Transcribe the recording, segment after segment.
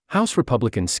House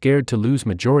Republicans scared to lose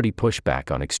majority pushback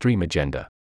on extreme agenda.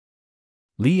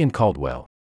 Lee and Caldwell.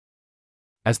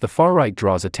 As the far right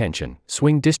draws attention,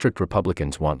 swing district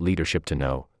Republicans want leadership to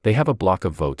know they have a block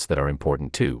of votes that are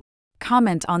important too.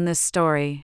 Comment on this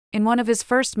story. In one of his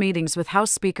first meetings with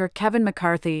House Speaker Kevin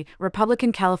McCarthy,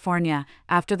 Republican California,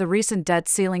 after the recent debt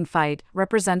ceiling fight,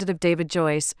 Representative David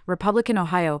Joyce, Republican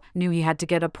Ohio, knew he had to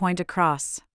get a point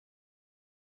across.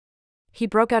 He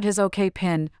broke out his OK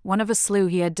pin, one of a slew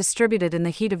he had distributed in the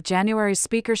heat of January's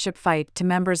speakership fight, to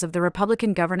members of the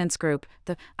Republican governance group,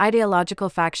 the ideological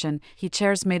faction he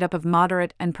chairs made up of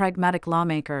moderate and pragmatic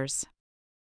lawmakers.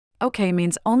 OK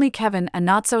means only Kevin, a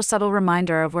not-so-subtle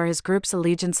reminder of where his group's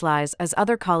allegiance lies as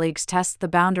other colleagues test the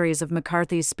boundaries of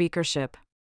McCarthy's speakership.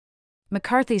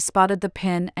 McCarthy spotted the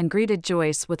pin and greeted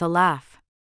Joyce with a laugh.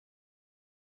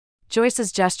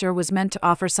 Joyce's gesture was meant to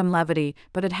offer some levity,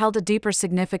 but it held a deeper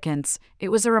significance. It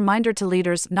was a reminder to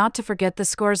leaders not to forget the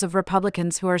scores of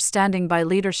Republicans who are standing by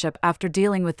leadership after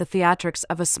dealing with the theatrics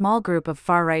of a small group of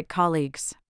far-right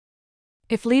colleagues.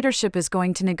 If leadership is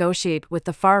going to negotiate with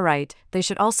the far right, they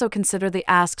should also consider the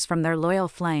asks from their loyal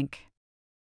flank.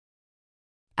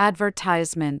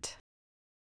 Advertisement.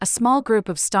 A small group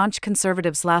of staunch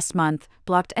conservatives last month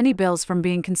blocked any bills from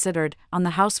being considered on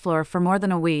the House floor for more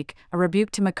than a week, a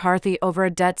rebuke to McCarthy over a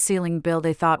debt ceiling bill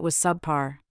they thought was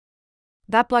subpar.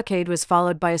 That blockade was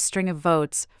followed by a string of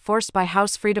votes, forced by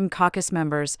House Freedom Caucus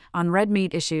members, on red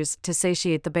meat issues to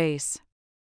satiate the base.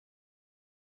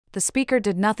 The Speaker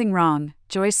did nothing wrong,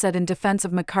 Joyce said in defense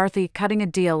of McCarthy cutting a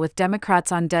deal with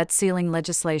Democrats on debt ceiling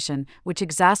legislation, which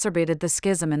exacerbated the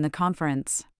schism in the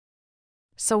conference.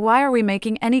 So why are we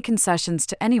making any concessions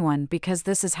to anyone, because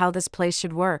this is how this place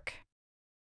should work?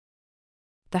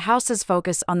 The House's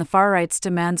focus on the far right's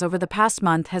demands over the past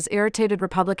month has irritated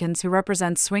Republicans who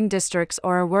represent swing districts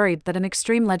or are worried that an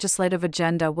extreme legislative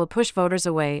agenda will push voters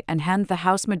away and hand the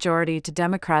House majority to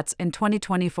Democrats in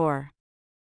 2024.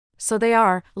 So they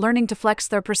are learning to flex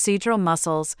their procedural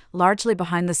muscles, largely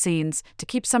behind the scenes, to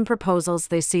keep some proposals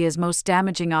they see as most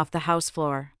damaging off the House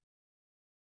floor.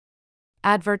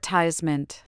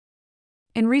 Advertisement.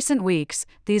 In recent weeks,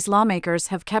 these lawmakers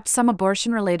have kept some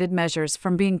abortion-related measures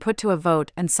from being put to a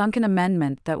vote and sunk an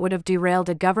amendment that would have derailed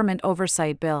a government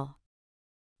oversight bill.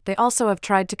 They also have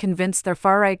tried to convince their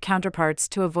far-right counterparts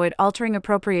to avoid altering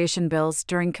appropriation bills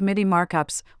during committee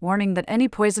markups, warning that any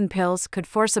poison pills could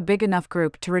force a big enough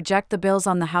group to reject the bills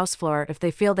on the House floor if they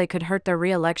feel they could hurt their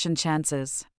re-election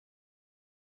chances.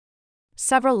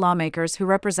 Several lawmakers who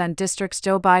represent districts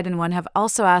Joe Biden won have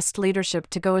also asked leadership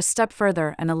to go a step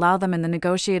further and allow them in the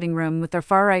negotiating room with their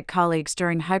far-right colleagues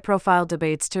during high-profile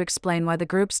debates to explain why the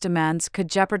group's demands could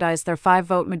jeopardize their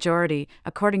 5-vote majority,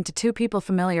 according to two people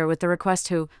familiar with the request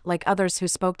who, like others who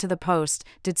spoke to the Post,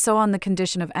 did so on the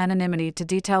condition of anonymity to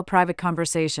detail private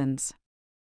conversations.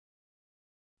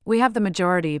 We have the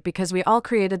majority because we all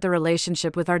created the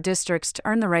relationship with our districts to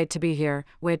earn the right to be here,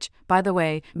 which, by the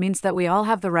way, means that we all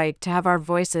have the right to have our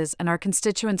voices and our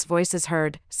constituents' voices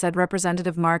heard, said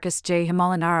Representative Marcus J.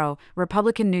 Molinaro,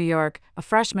 Republican New York, a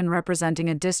freshman representing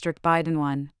a district Biden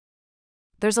won.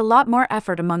 There's a lot more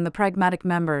effort among the pragmatic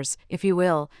members, if you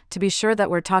will, to be sure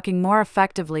that we're talking more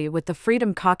effectively with the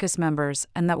Freedom Caucus members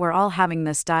and that we're all having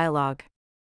this dialogue.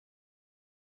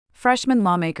 Freshman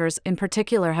lawmakers in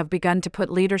particular have begun to put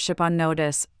leadership on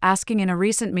notice, asking in a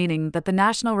recent meeting that the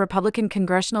National Republican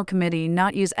Congressional Committee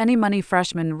not use any money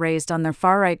freshmen raised on their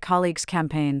far-right colleagues'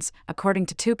 campaigns, according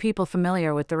to two people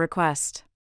familiar with the request.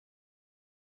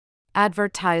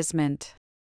 Advertisement.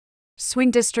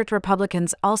 Swing district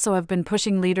Republicans also have been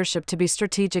pushing leadership to be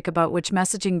strategic about which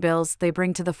messaging bills they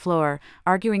bring to the floor,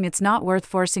 arguing it's not worth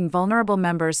forcing vulnerable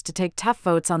members to take tough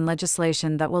votes on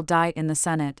legislation that will die in the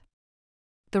Senate.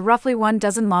 The roughly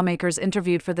 12 lawmakers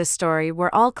interviewed for this story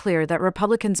were all clear that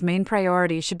Republicans' main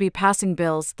priority should be passing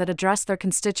bills that address their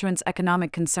constituents'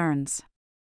 economic concerns.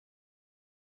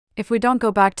 If we don't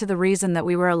go back to the reason that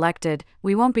we were elected,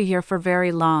 we won't be here for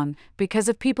very long, because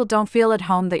if people don't feel at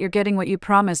home that you're getting what you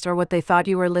promised or what they thought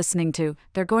you were listening to,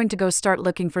 they're going to go start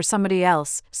looking for somebody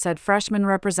else, said freshman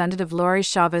Representative Lori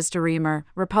Chavez DeRemer,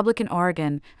 Republican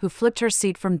Oregon, who flipped her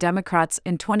seat from Democrats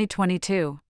in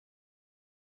 2022.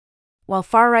 While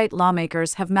far-right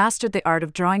lawmakers have mastered the art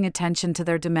of drawing attention to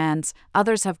their demands,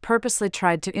 others have purposely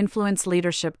tried to influence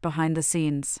leadership behind the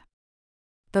scenes.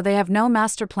 Though they have no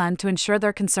master plan to ensure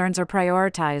their concerns are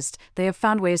prioritized, they have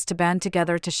found ways to band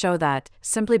together to show that,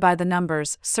 simply by the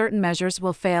numbers, certain measures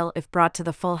will fail if brought to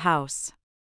the full House.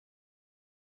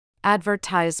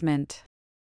 Advertisement.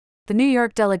 The New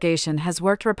York delegation has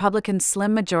worked Republicans'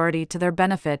 slim majority to their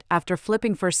benefit after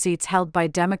flipping for seats held by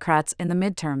Democrats in the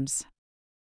midterms.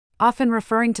 often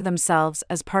referring to themselves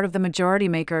as part of the majority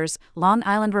makers. Long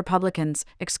Island Republicans,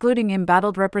 excluding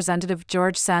embattled Representative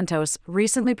George Santos,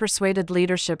 recently persuaded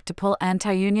leadership to pull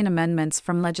anti-union amendments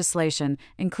from legislation,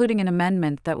 including an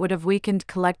amendment that would have weakened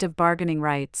collective bargaining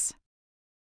rights.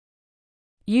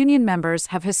 Union members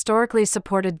have historically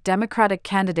supported Democratic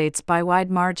candidates by wide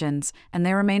margins, and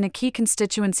they remain a key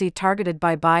constituency targeted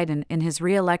by Biden in his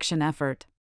re-election effort.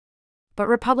 But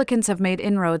Republicans have made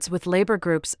inroads with labor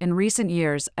groups in recent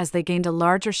years as they gained a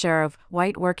larger share of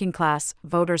white working-class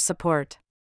voters' support.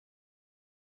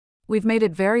 We've made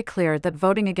it very clear that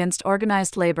voting against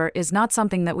organized labor is not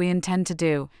something that we intend to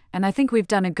do, and I think we've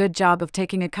done a good job of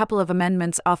taking a couple of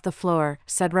amendments off the floor,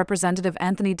 said Representative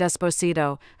Anthony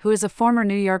Desposito, who is a former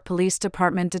New York Police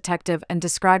Department detective and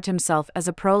described himself as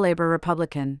a pro-labor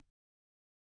Republican.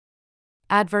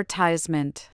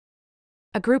 Advertisement.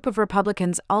 A group of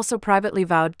Republicans also privately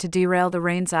vowed to derail the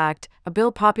REINS Act, a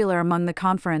bill popular among the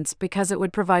conference because it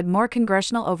would provide more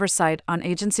congressional oversight on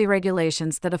agency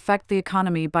regulations that affect the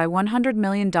economy by $100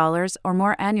 million or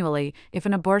more annually if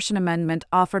an abortion amendment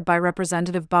offered by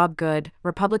Representative Bob Good,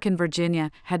 Republican Virginia,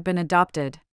 had been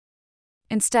adopted.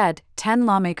 Instead, 10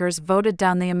 lawmakers voted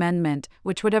down the amendment,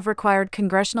 which would have required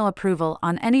congressional approval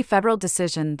on any federal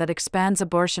decision that expands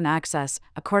abortion access,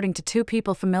 according to two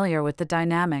people familiar with the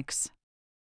dynamics.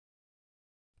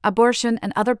 Abortion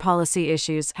and other policy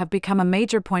issues have become a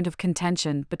major point of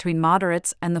contention between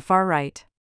moderates and the far right.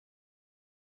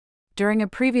 During a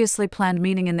previously planned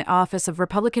meeting in the office of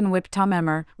Republican Whip Tom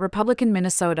Emmer, Republican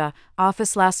Minnesota,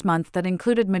 office last month that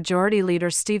included Majority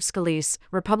Leader Steve Scalise,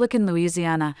 Republican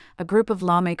Louisiana, a group of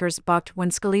lawmakers balked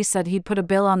when Scalise said he'd put a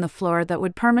bill on the floor that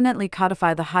would permanently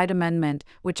codify the Hyde Amendment,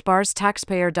 which bars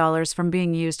taxpayer dollars from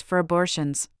being used for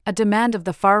abortions, a demand of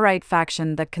the far-right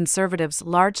faction that conservatives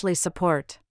largely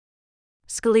support.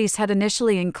 Scalise had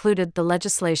initially included the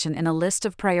legislation in a list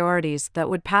of priorities that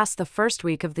would pass the first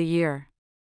week of the year.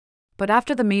 But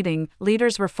after the meeting,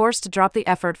 leaders were forced to drop the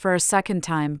effort for a second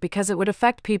time because it would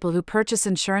affect people who purchase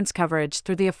insurance coverage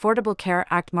through the Affordable Care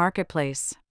Act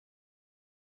marketplace.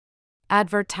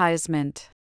 Advertisement.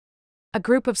 A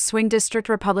group of swing district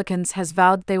Republicans has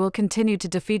vowed they will continue to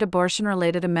defeat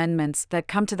abortion-related amendments that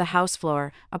come to the House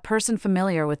floor, a person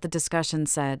familiar with the discussion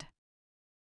said.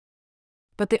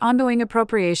 But the ongoing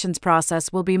appropriations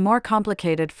process will be more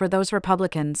complicated for those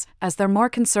Republicans, as their more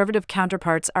conservative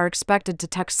counterparts are expected to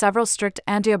tuck several strict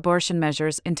anti-abortion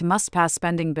measures into must-pass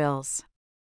spending bills.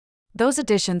 Those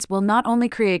additions will not only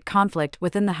create conflict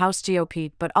within the House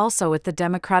GOP but also with the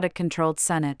Democratic-controlled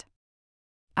Senate.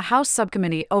 A House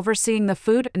subcommittee overseeing the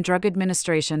Food and Drug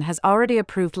Administration has already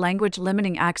approved language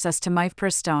limiting access to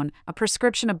mifepristone, a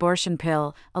prescription abortion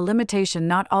pill, a limitation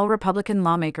not all Republican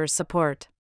lawmakers support.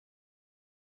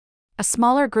 A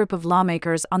smaller group of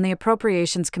lawmakers on the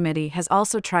Appropriations Committee has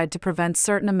also tried to prevent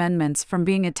certain amendments from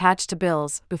being attached to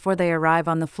bills before they arrive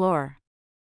on the floor.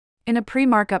 In a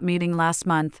pre-markup meeting last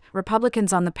month,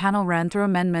 Republicans on the panel ran through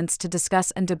amendments to discuss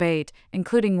and debate,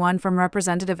 including one from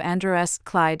Representative Andrew S.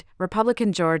 Clyde,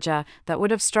 Republican Georgia, that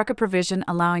would have struck a provision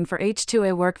allowing for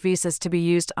H-2A work visas to be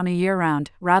used on a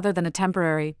year-round, rather than a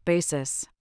temporary, basis.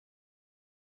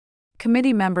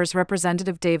 Committee members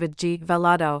Representative David G.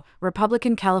 Vallado,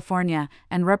 Republican California,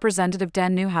 and Representative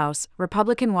Dan Newhouse,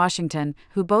 Republican Washington,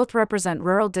 who both represent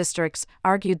rural districts,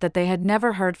 argued that they had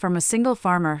never heard from a single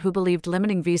farmer who believed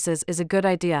limiting visas is a good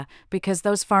idea, because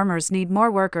those farmers need more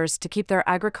workers to keep their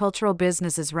agricultural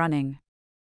businesses running.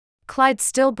 Clyde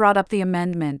still brought up the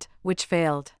amendment, which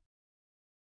failed.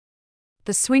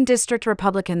 The swing district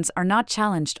Republicans are not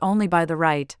challenged only by the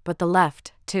right, but the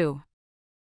left, too.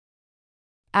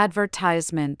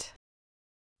 Advertisement.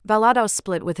 Vallado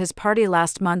split with his party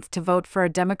last month to vote for a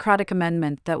Democratic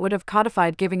amendment that would have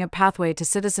codified giving a pathway to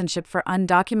citizenship for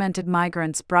undocumented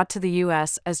migrants brought to the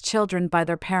U.S. as children by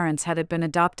their parents had it been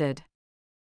adopted.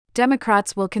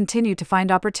 Democrats will continue to find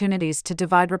opportunities to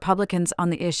divide Republicans on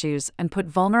the issues and put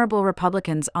vulnerable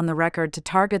Republicans on the record to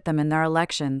target them in their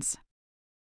elections.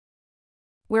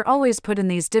 We're always put in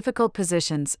these difficult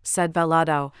positions, said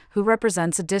Vallado, who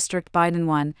represents a district Biden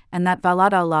won, and that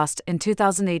Vallado lost in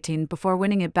 2018 before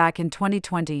winning it back in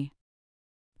 2020.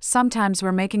 Sometimes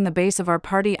we're making the base of our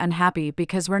party unhappy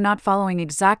because we're not following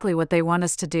exactly what they want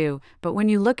us to do, but when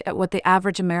you look at what the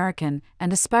average American,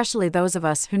 and especially those of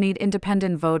us who need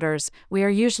independent voters, we are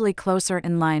usually closer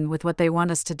in line with what they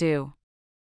want us to do.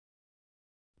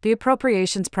 The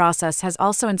appropriations process has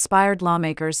also inspired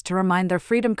lawmakers to remind their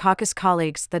Freedom Caucus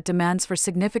colleagues that demands for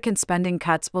significant spending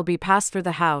cuts will be passed through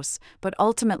the House, but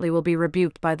ultimately will be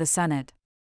rebuked by the Senate.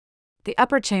 The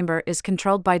upper chamber is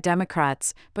controlled by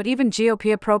Democrats, but even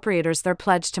GOP appropriators their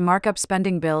pledge to mark up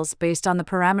spending bills based on the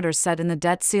parameters set in the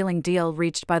debt ceiling deal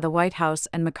reached by the White House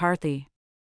and McCarthy.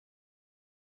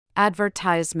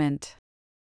 Advertisement.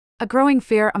 A growing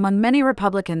fear among many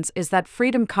Republicans is that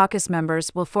Freedom Caucus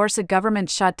members will force a government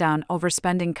shutdown over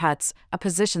spending cuts, a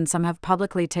position some have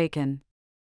publicly taken.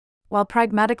 While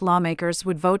pragmatic lawmakers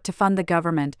would vote to fund the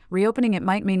government, reopening it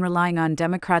might mean relying on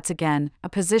Democrats again, a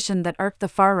position that irked the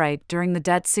far right during the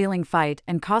debt ceiling fight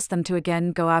and caused them to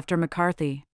again go after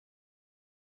McCarthy.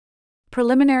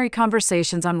 Preliminary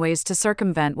conversations on ways to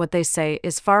circumvent what they say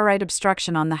is far-right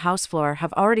obstruction on the House floor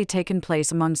have already taken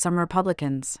place among some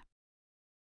Republicans.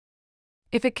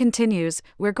 If it continues,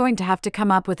 we're going to have to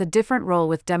come up with a different role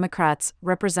with Democrats,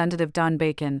 Representative Don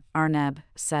Bacon, Arneb,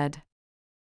 said.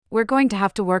 We're going to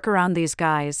have to work around these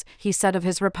guys, he said of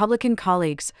his Republican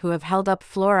colleagues who have held up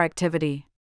floor activity.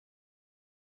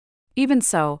 Even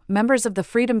so, members of the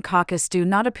Freedom Caucus do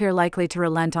not appear likely to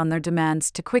relent on their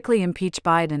demands to quickly impeach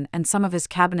Biden and some of his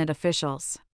cabinet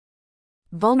officials.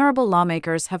 Vulnerable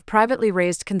lawmakers have privately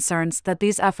raised concerns that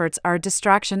these efforts are a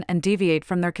distraction and deviate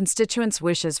from their constituents'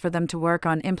 wishes for them to work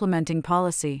on implementing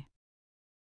policy.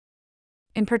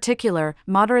 In particular,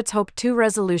 moderates hope 2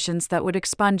 resolutions that would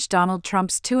expunge Donald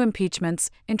Trump's 2 impeachments,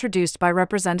 introduced by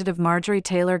Representative Marjorie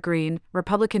Taylor Greene,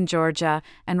 Republican Georgia,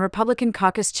 and Republican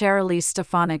Caucus Chair Elise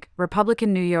Stefanik,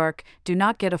 Republican New York, do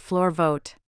not get a floor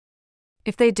vote.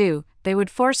 If they do, they would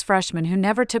force freshmen who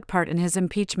never took part in his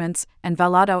impeachments, and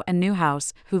Valado and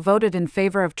Newhouse, who voted in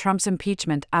favor of Trump's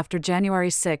impeachment after January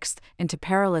 6, into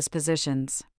perilous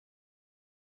positions.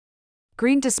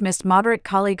 Greene dismissed moderate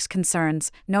colleagues'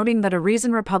 concerns, noting that a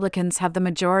reason Republicans have the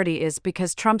majority is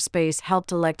because Trump's base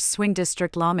helped elect swing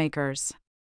district lawmakers.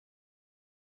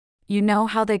 You know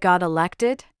how they got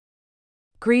elected?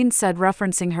 Greene said,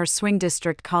 referencing her swing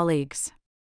district colleagues.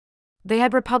 They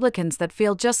had Republicans that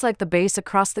feel just like the base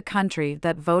across the country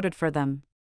that voted for them.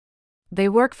 They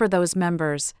work for those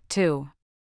members, too.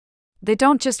 They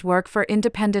don't just work for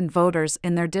independent voters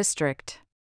in their district.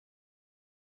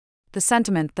 The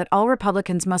sentiment that all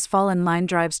Republicans must fall in line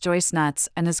drives Joyce nuts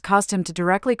and has caused him to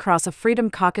directly cross a Freedom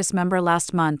Caucus member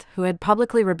last month who had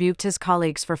publicly rebuked his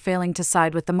colleagues for failing to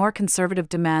side with the more conservative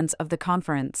demands of the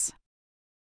conference.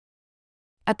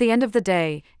 At the end of the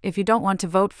day, if you don't want to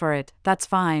vote for it, that's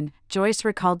fine, Joyce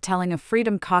recalled telling a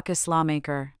Freedom Caucus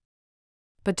lawmaker.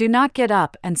 But do not get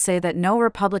up and say that no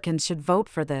Republicans should vote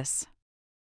for this.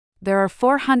 There are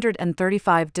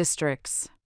 435 districts.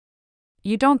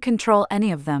 You don't control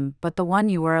any of them but the one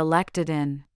you were elected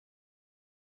in.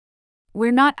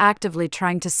 We're not actively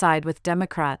trying to side with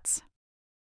Democrats.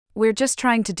 We're just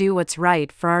trying to do what's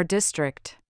right for our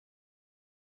district.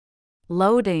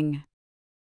 Loading.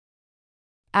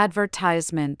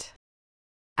 Advertisement.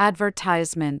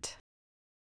 Advertisement.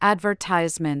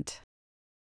 Advertisement.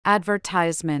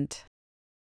 Advertisement.